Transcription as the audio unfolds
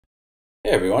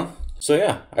Hey everyone. So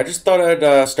yeah, I just thought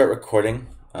I'd start recording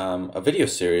a video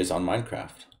series on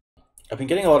Minecraft. I've been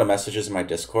getting a lot of messages in my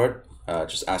Discord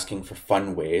just asking for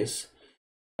fun ways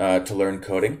to learn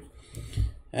coding.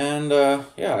 And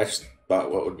yeah, I just thought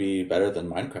what would be better than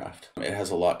Minecraft. It has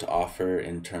a lot to offer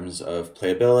in terms of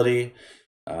playability.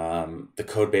 The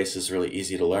code base is really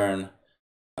easy to learn.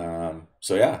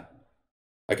 So yeah,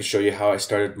 I could show you how I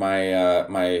started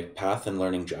my path in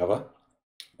learning Java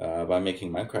by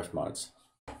making Minecraft mods.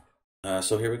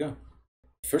 So here we go.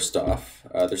 First off,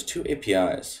 there's two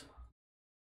APIs.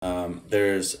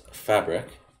 There's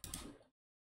Fabric,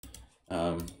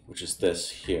 which is this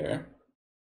here.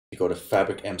 You go to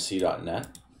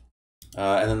fabricmc.net.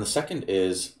 And then the second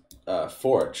is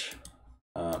Forge,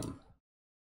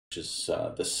 which is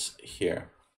this here.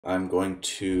 I'm going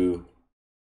to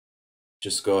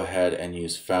just go ahead and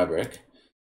use Fabric.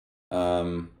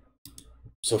 So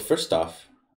first off,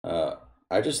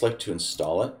 I just like to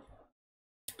install it.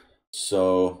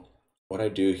 So what I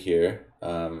do here,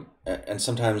 and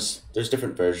sometimes there's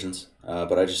different versions,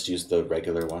 but I just use the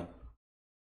regular one.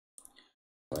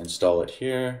 I install it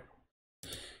here,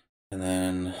 and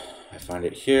then I find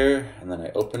it here, and then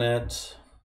I open it.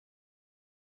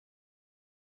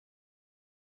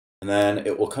 And then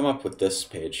it will come up with this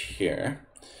page here,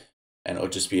 and it'll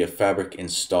just be a Fabric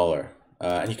installer.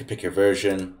 And you can pick your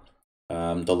version,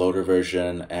 the loader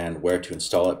version, and where to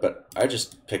install it, but I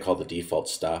just pick all the default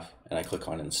stuff, and I click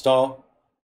on install.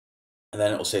 And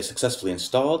then it will say successfully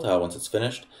installed. Once it's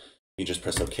finished, you just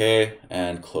press OK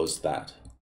and close that.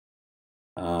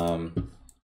 And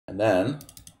then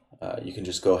you can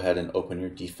just go ahead and open your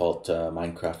default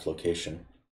Minecraft location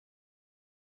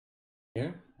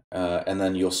here. And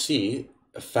then you'll see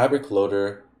a Fabric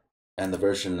loader and the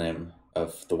version name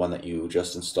of the one that you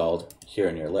just installed here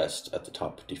in your list at the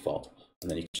top default. And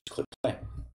then you can just click play.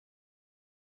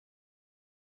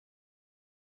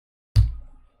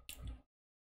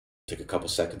 Take a couple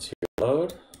seconds here to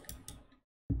load.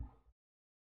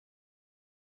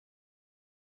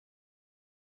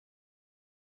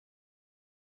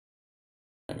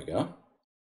 There we go.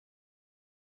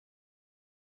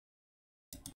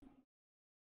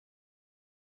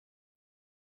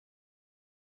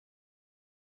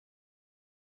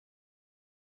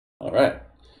 All right.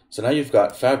 So now you've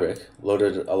got Fabric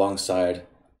loaded alongside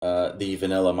the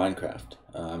vanilla Minecraft.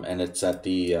 And it's at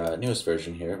the newest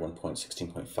version here,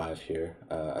 1.16.5 here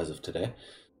as of today.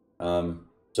 So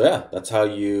yeah, that's how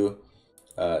you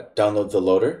download the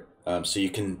loader. So you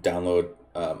can download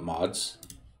mods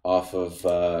off of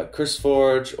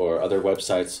CurseForge or other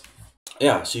websites.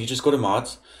 Yeah, so you just go to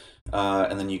mods,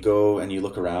 and then you go and you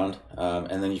look around,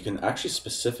 and then you can actually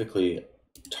specifically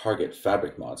target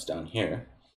Fabric mods down here.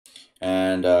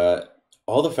 And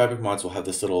all the Fabric mods will have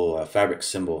this little Fabric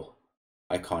symbol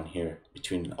icon here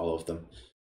between all of them.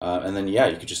 And then, yeah,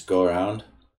 you could just go around,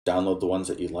 download the ones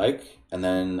that you like, and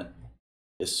then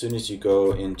as soon as you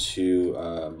go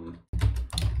into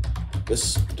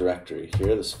this directory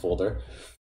here, this folder,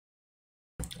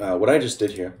 what I just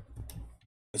did here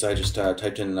is I just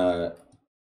typed in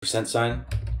 %,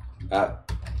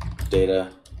 app,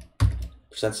 data,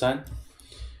 %,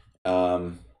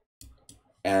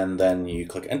 and then you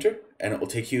click enter, and it will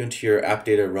take you into your app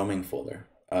data roaming folder.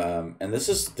 And this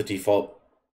is the default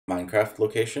Minecraft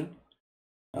location.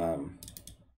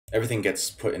 Everything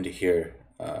gets put into here.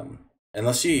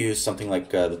 Unless you use something like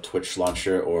the Twitch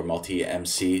launcher or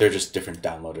Multi-MC, they're just different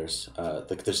downloaders.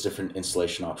 Like there's different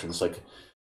installation options, like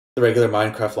the regular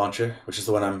Minecraft launcher, which is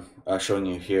the one I'm showing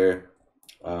you here.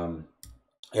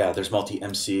 Yeah, there's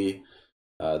Multi-MC,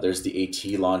 there's the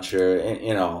AT launcher, and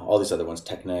you know, all these other ones,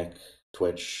 Technic,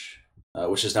 Twitch,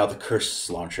 which is now the Curse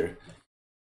launcher.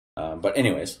 But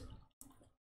anyways,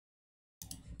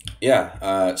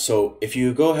 yeah, so if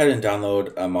you go ahead and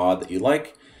download a mod that you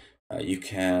like, you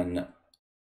can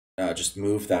just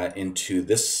move that into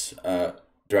this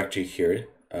directory here,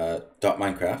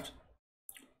 .minecraft,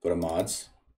 go to mods,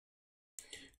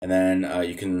 and then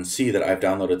you can see that I've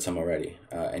downloaded some already,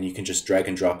 and you can just drag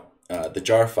and drop the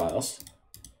jar files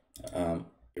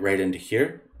right into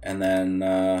here, and then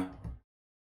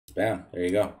bam, there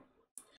you go.